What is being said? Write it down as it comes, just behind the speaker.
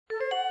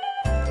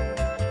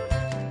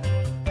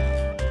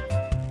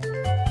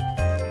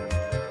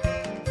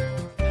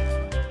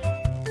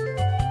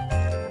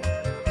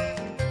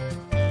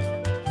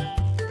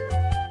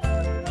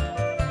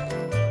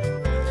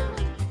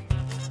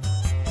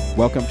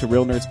Welcome to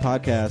Real Nerds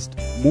Podcast.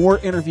 More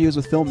interviews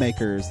with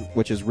filmmakers,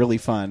 which is really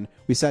fun.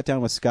 We sat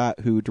down with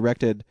Scott, who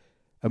directed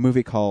a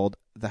movie called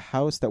The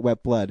House That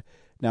Wept Blood.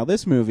 Now,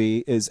 this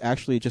movie is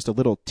actually just a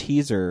little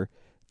teaser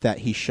that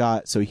he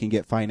shot so he can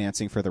get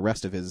financing for the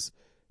rest of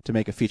to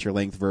make a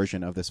feature-length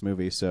version of this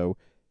movie. So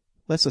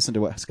let's listen to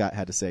what Scott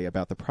had to say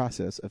about the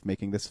process of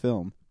making this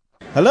film.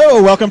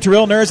 Hello, welcome to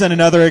Real Nerds and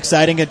another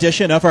exciting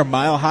edition of our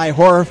Mile High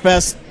Horror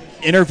Fest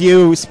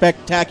interview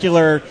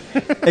spectacular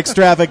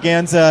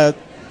extravaganza.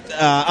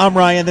 I'm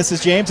Ryan, this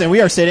is James, and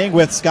we are sitting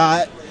with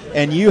Scott,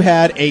 and you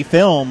had a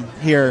film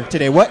here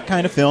today. What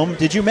kind of film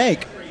did you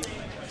make?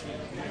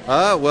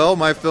 Well,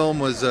 my film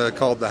was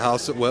called The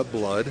House That Wept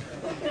Blood,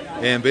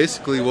 and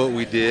basically what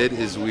we did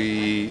is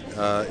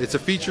it's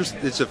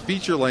a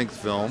feature-length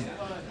film,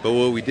 but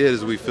what we did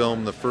is we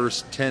filmed the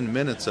first 10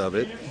 minutes of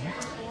it,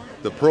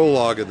 the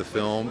prologue of the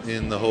film,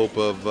 in the hope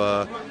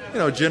of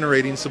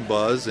generating some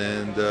buzz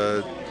and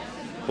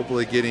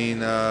hopefully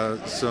getting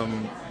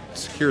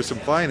secure some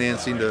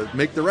financing to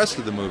make the rest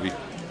of the movie.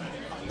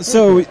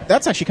 So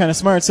that's actually kind of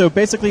smart. So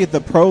basically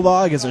the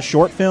prologue is a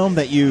short film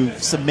that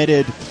you've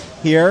submitted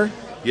here.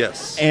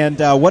 Yes. And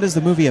what is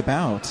the movie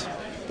about?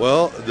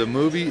 Well, the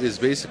movie is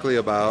basically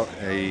about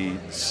a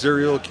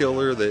serial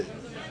killer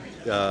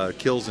that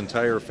kills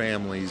entire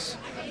families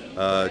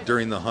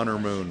during the Hunter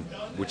Moon,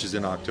 which is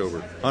in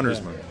October.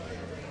 Hunter's Moon.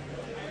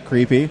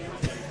 Creepy.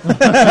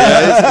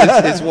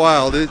 Yeah, it's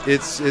wild.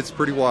 It's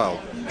pretty wild.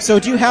 So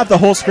do you have the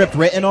whole script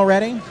written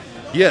already?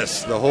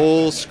 Yes, the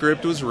whole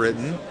script was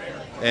written,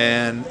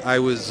 and I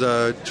was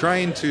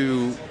looking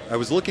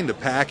to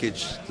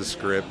package the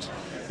script,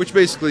 which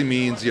basically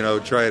means,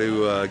 try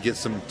to get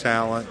some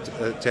talent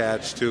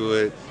attached to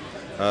it,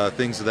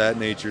 things of that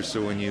nature,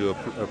 so when you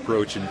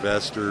approach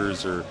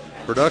investors or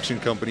production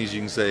companies, you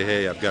can say,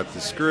 hey, I've got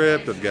the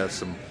script, I've got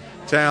some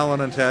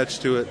talent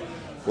attached to it.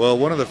 Well,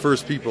 one of the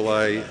first people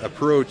I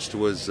approached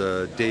was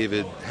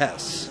David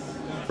Hess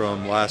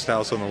from Last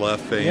House on the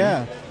Left fame.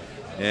 Yeah.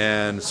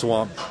 And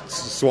Swamp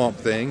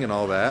Thing and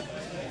all that.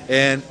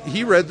 And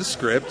he read the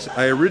script.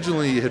 I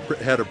originally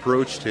had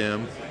approached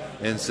him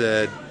and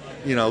said,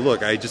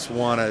 look, I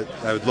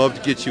would love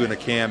to get you in a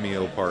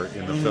cameo part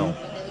in the film.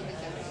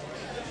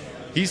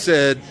 He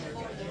said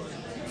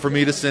for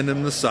me to send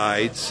him the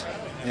sides,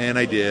 and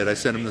I did. I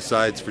sent him the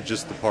sides for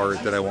just the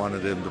part that I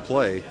wanted him to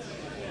play.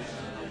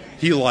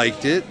 He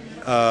liked it,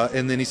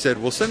 and then he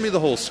said, well, send me the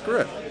whole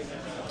script.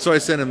 So I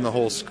sent him the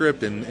whole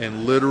script,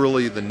 and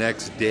literally the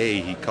next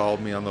day he called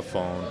me on the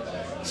phone,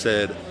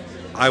 said,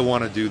 I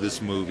want to do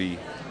this movie.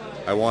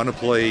 I want to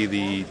play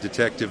the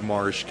Detective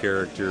Marsh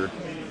character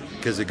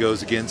because it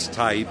goes against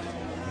type.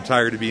 I'm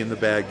tired of being the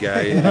bad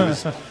guy.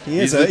 He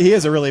is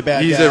a really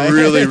bad guy. He's a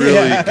really,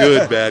 really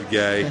good bad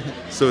guy,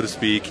 so to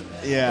speak.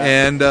 Yeah.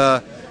 And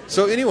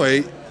so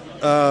anyway,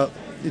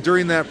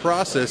 during that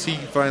process, he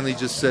finally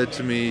just said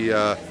to me,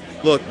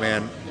 look,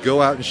 man,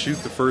 go out and shoot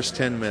the first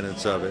 10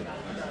 minutes of it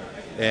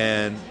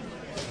and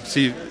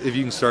see if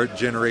you can start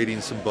generating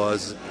some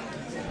buzz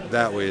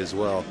that way as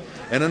well.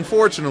 And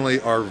unfortunately,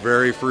 our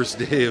very first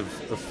day of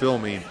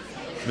filming,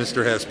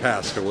 Mr. Hess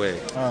passed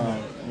away.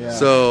 Oh, yeah.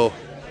 So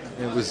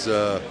it was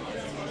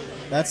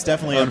that's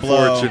definitely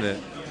unfortunate.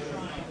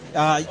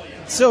 A blow.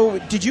 So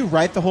did you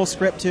write the whole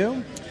script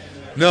too?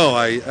 No,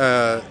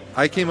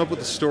 I came up with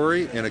the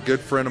story, and a good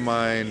friend of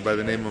mine by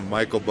the name of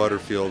Michael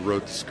Butterfield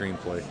wrote the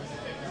screenplay.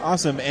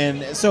 Awesome.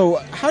 And so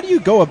how do you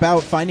go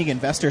about finding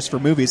investors for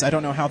movies? I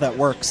don't know how that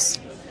works.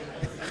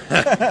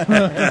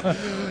 That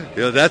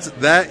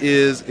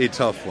is a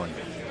tough one.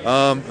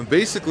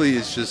 Basically,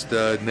 it's just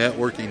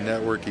networking.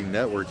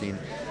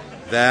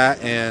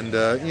 That, and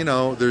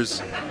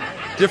there's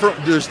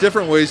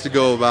different ways to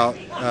go about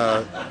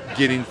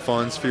getting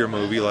funds for your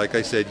movie. Like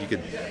I said,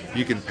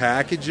 you can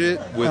package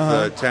it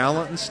with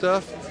talent and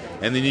stuff,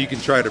 and then you can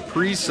try to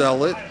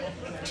pre-sell it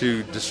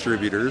to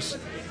distributors.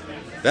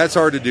 That's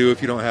hard to do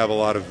if you don't have a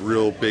lot of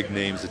real big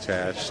names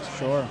attached.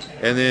 Sure.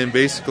 And then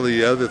basically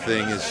the other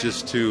thing is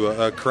just to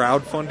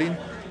crowdfunding,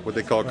 what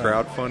they call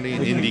crowdfunding,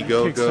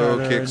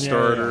 Indiegogo,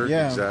 Kickstarter,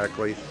 yeah.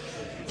 Exactly.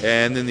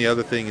 And then the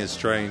other thing is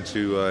trying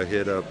to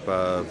hit up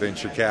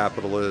venture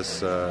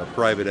capitalists,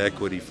 private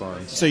equity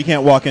funds. So you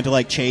can't walk into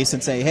like Chase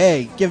and say,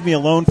 hey, give me a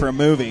loan for a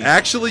movie.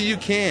 Actually, you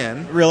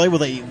can. Really? Will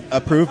they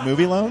approve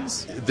movie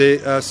loans?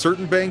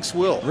 Certain banks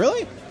will.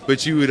 Really?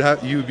 But you would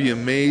be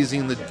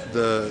amazing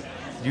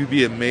you'd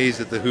be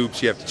amazed at the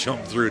hoops you have to jump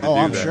through to do that.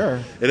 I'm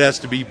sure. It has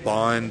to be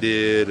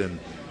bonded and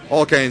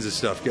all kinds of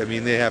stuff. I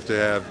mean, they have to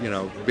have,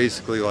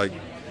 basically like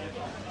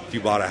if you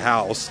bought a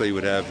house, they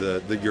would have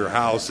your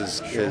house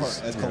as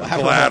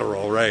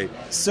collateral, right?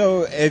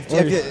 So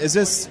is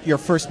this your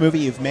first movie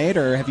you've made,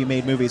 or have you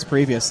made movies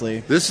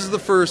previously? This is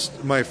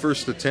my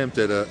first attempt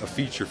at a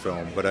feature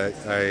film, but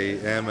I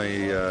am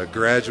a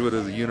graduate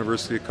of the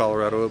University of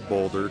Colorado at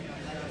Boulder.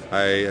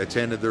 I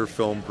attended their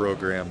film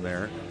program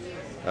there.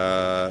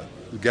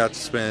 Got to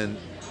spend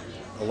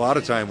a lot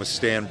of time with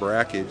Stan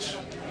Brakhage,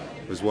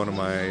 who was one of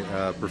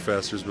my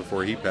professors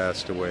before he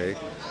passed away,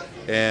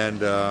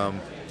 and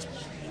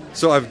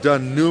So I've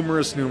done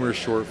numerous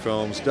short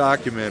films,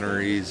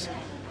 documentaries.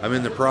 I'm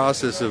in the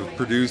process of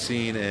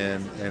producing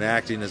and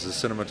acting as a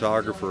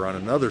cinematographer on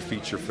another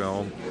feature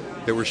film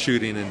that we're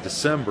shooting in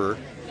December.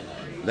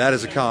 That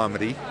is a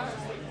comedy.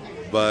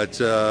 But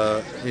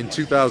in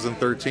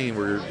 2013,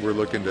 we're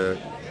looking to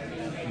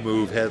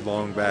move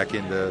headlong back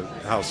into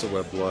House of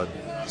Wet Blood.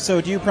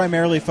 So do you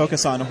primarily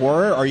focus on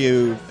horror? Or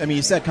you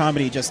said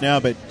comedy just now,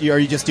 but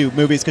you just do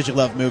movies because you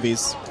love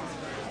movies?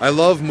 I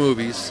love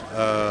movies,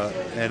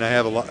 and I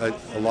have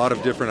a lot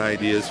of different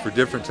ideas for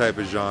different type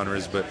of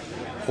genres, but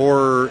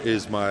horror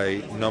is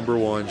my number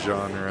one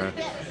genre.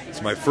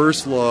 It's my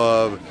first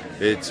love.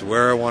 It's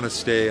where I want to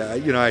stay.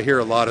 I hear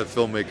a lot of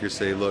filmmakers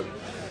say, look,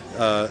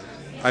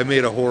 I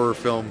made a horror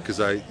film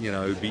because it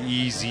would be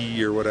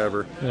easy or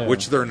whatever,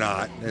 which they're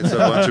not. It's a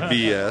bunch of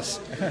BS.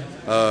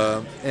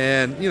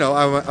 And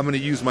I'm going to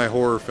use my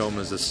horror film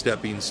as a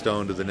stepping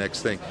stone to the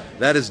next thing.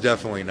 That is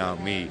definitely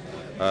not me.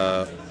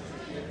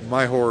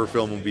 My horror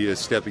film will be a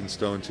stepping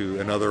stone to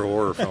another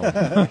horror film.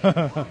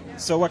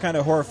 So what kind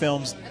of horror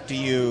films do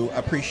you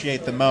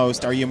appreciate the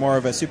most? Are you more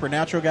of a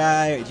supernatural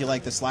guy? Do you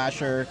like the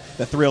slasher,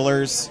 the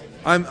thrillers?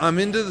 I'm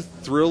into the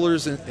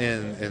thrillers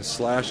and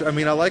slasher. I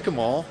mean, I like them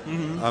all.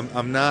 Mm-hmm.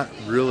 I'm not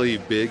really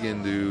big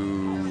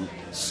into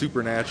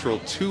supernatural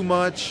too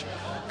much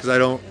because I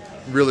don't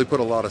really put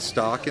a lot of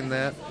stock in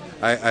that.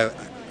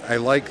 I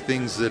like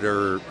things that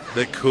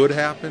could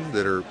happen,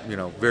 that are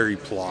very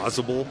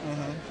plausible.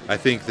 Mm-hmm. I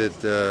think that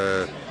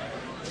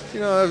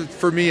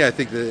for me, I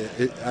think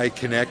that I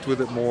connect with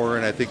it more,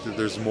 and I think that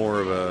there's more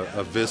of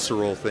a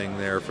visceral thing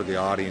there for the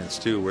audience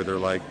too, where they're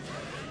like,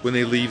 when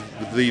they leave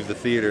the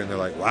theater and they're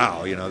like,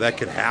 wow, that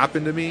could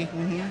happen to me.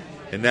 Mm-hmm.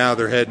 And now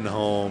they're heading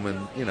home,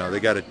 and they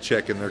got to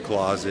check in their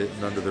closet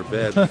and under their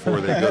bed before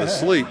they go to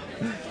sleep.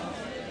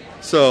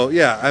 So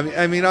yeah,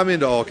 I mean, I'm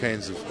into all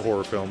kinds of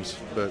horror films,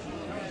 but.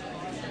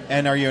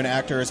 And are you an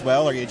actor as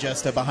well, or are you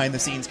just a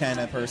behind-the-scenes kind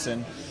of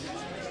person?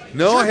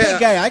 No, you're a big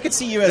guy. I could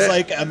see you as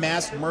like a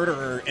mass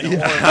murderer in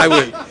a horror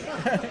movie.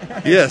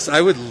 Yes,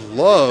 I would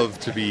love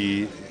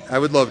to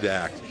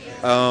act.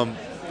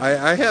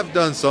 I have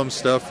done some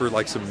stuff for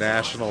like some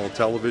national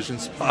television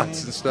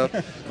spots and stuff,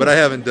 but I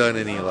haven't done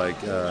any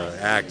like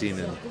acting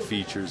in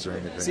features or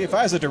anything. See, if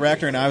I was a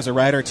director and I was a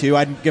writer too,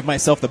 I'd give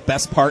myself the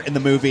best part in the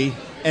movie,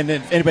 and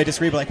then anybody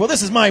disagreed, be like, well,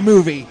 this is my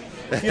movie.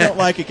 If you don't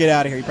like it, get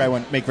out of here. You probably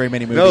won't make very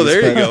many movies. No,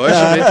 there you go.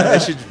 I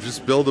should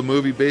just build a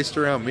movie based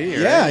around me.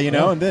 Right?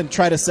 Yeah, and then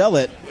try to sell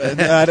it.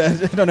 I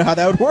don't know how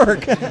that would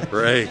work.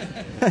 Right.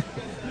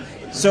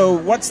 So,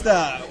 what's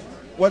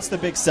the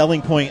big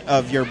selling point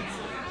of your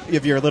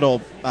little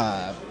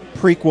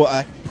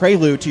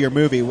prelude to your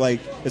movie? Like,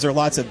 is there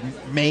lots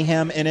of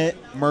mayhem in it,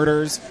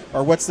 murders,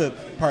 or what's the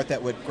part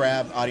that would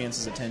grab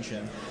audience's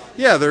attention?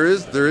 Yeah, there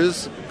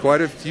is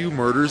quite a few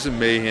murders and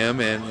mayhem,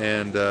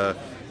 and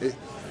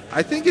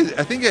I think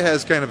it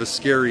has kind of a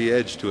scary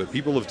edge to it.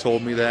 People have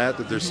told me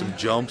that there's some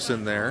jumps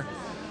in there,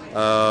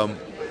 and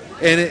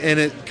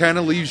it kind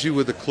of leaves you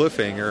with a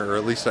cliffhanger, or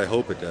at least I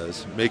hope it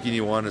does, making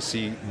you want to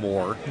see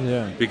more.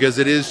 Yeah. Because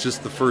it is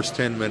just the first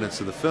 10 minutes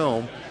of the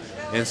film,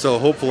 and so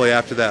hopefully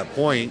after that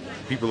point,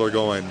 people are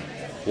going,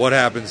 "What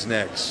happens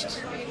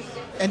next?"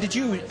 And did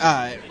you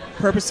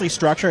purposely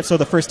structure it so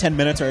the first 10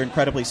 minutes are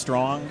incredibly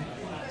strong?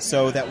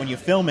 So that when you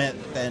film it,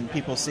 then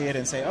people see it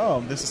and say,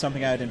 oh, this is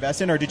something I'd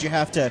invest in? Or did you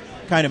have to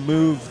kind of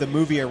move the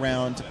movie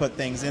around to put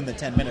things in the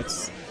 10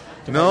 minutes?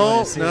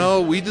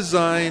 No. We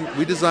designed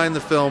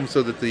the film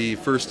so that the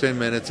first 10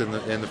 minutes and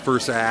the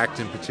first act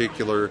in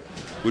particular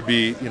would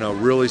be,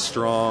 really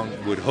strong,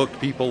 would hook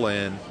people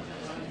in.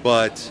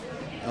 But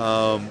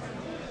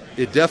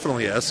it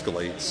definitely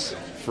escalates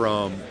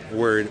from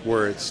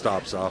where it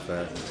stops off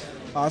at.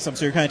 Awesome.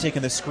 So you're kind of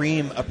taking the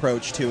Scream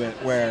approach to it,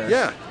 where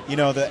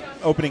the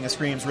opening of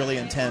Scream's really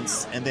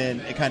intense, and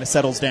then it kind of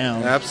settles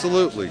down.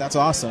 Absolutely. That's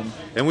awesome.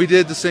 And we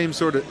did the same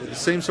sort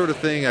of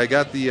thing. I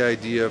got the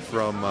idea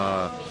from,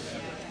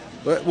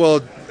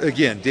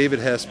 again, David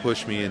Hess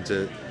pushed me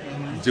into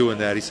doing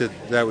that. He said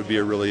that would be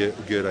a really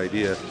good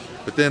idea.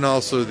 But then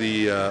also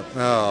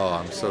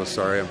I'm so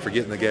sorry, I'm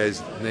forgetting the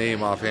guy's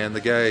name offhand.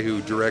 The guy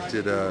who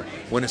directed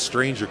When a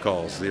Stranger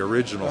Calls, the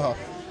original.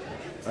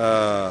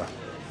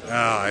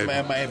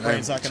 My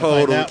brain's not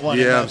going to find that one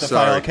in the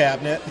file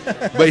cabinet.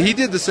 But he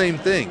did the same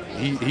thing.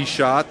 He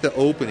shot the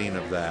opening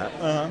of that,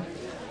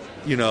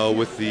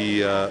 with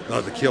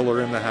the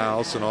killer in the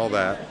house and all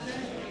that.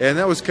 And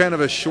that was kind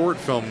of a short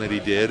film that he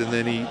did, and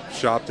then he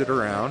shopped it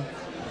around,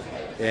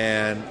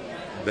 and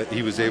that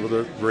he was able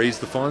to raise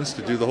the funds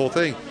to do the whole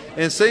thing.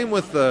 And same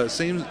with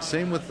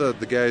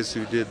the guys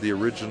who did the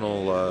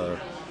original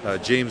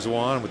James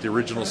Wan with the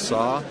original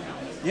Saw.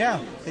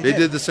 Yeah, they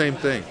did the same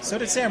thing. So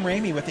did Sam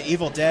Raimi with The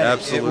Evil Dead.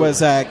 Absolutely. It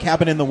was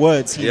Cabin in the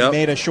Woods. He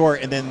made a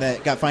short and then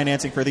got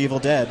financing for The Evil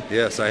Dead.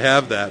 Yes, I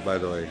have that, by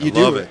the way. You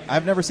love it.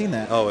 I've never seen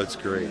that. Oh, it's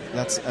great.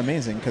 That's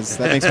amazing because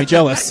that makes me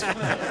jealous.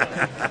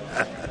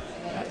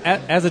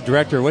 As a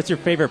director, what's your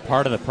favorite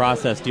part of the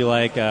process? Do you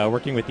like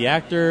working with the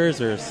actors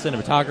or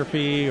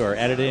cinematography or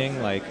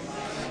editing?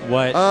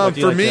 What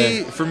do you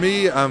like For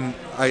me,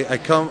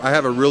 I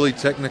have a really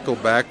technical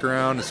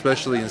background,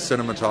 especially in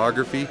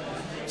cinematography,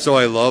 so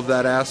I love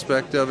that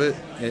aspect of it.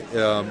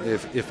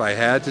 If I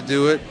had to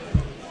do it,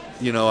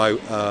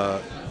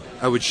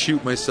 I would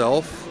shoot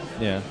myself.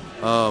 Yeah.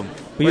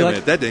 Wait a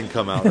minute, that didn't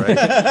come out right.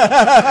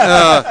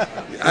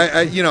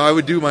 I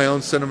would do my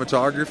own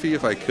cinematography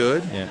if I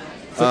could. Yeah.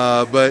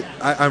 But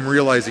I'm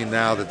realizing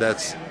now that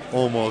that's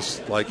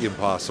almost like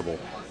impossible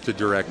to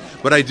direct.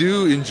 But I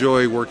do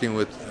enjoy working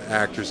with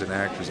actors and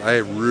actresses. I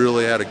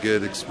really had a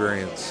good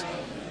experience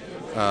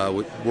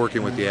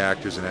working with the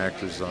actors and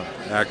actresses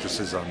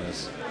on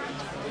this.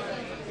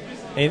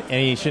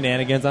 Any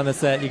shenanigans on the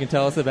set you can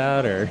tell us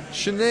about, or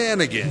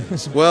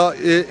shenanigans? Well,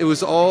 it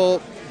was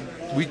all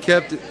we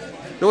kept.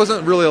 There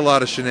wasn't really a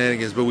lot of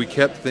shenanigans, but we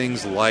kept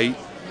things light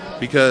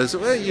because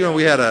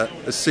we had a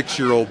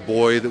 6-year-old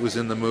boy that was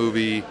in the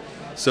movie,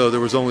 so there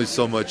was only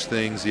so much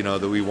things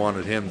that we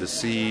wanted him to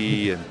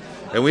see, and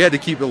we had to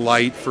keep it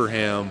light for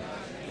him.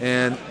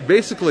 And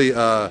basically,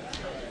 a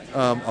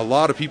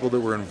lot of people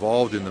that were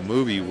involved in the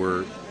movie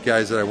were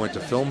guys that I went to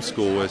film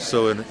school with.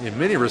 So in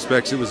many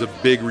respects, it was a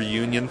big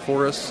reunion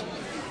for us.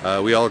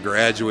 We all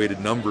graduated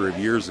a number of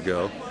years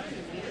ago,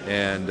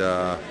 and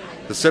the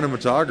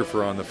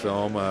cinematographer on the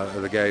film,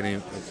 the guy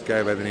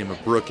by the name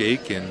of Brooke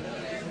Aiken,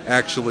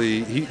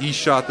 actually he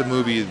shot the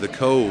movie The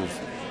Cove,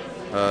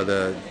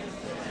 the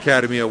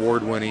Academy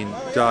Award-winning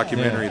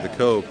documentary The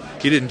Cove.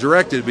 He didn't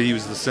direct it, but he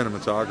was the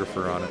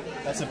cinematographer on it.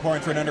 That's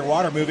important for an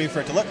underwater movie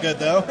for it to look good,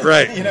 though.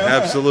 Right,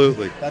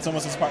 absolutely. That's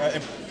almost as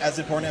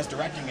important as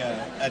directing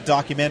a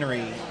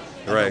documentary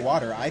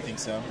underwater. I think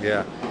so.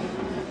 Yeah.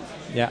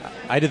 Yeah,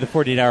 I did the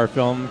 48-hour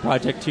film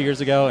project 2 years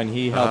ago, and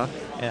he helped.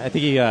 I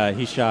think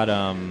he shot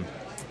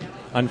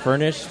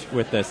Unfurnished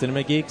with the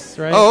Cinema Geeks,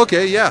 right? Oh,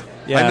 okay, yeah.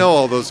 I know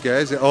all those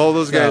guys.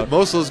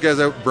 Most of those guys,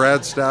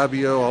 Brad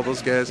Stabio, all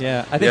those guys.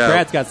 Yeah, I think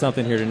Brad's got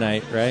something here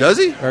tonight, right? Does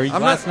he? Or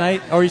last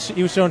night? Or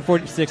he was showing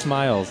 46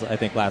 Miles, I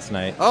think, last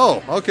night.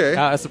 Oh, okay.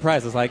 I was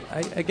surprised. I was like,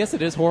 I guess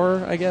it is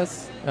horror, I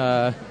guess.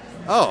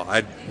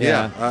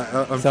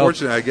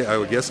 Unfortunately,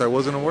 I guess I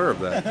wasn't aware of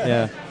that.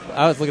 Yeah.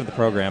 I was looking at the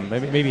program.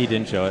 Maybe he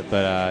didn't show it,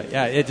 but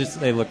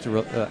they looked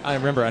real. I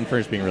remember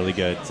Unfurnished being really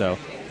good, so.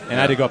 And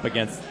I had to go up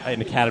against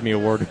an Academy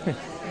Award winning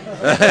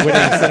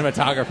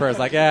cinematographer. I was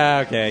like,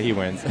 okay, he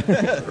wins.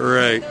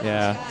 Right.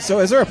 Yeah.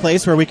 So is there a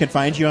place where we can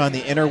find you on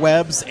the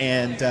interwebs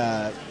and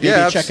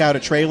maybe check out a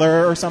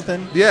trailer or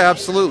something? Yeah,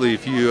 absolutely.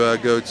 If you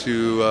go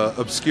to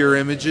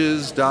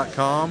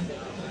obscureimages.com,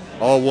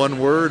 all one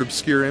word,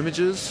 Obscure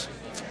Images.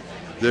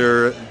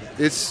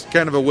 It's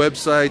kind of a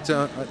website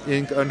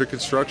under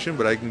construction,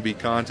 but I can be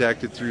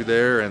contacted through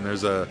there, and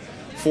there's a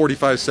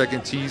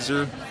 45-second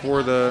teaser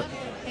for the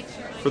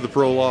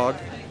prologue.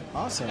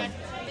 Awesome. Well,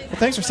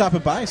 thanks for stopping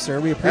by, sir.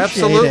 We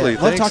appreciate Absolutely.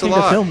 it. Love Thanks talking a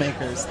lot. to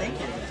filmmakers. Thank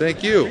you.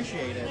 Thank you.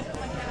 Appreciate it.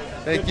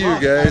 Thank Good you,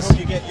 luck. guys. I hope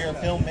you get your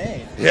film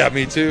made. Yeah,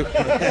 me too.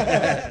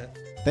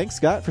 Thanks,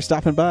 Scott, for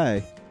stopping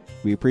by.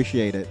 We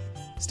appreciate it.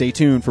 Stay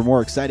tuned for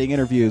more exciting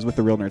interviews with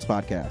the Real Nerds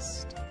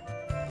Podcast.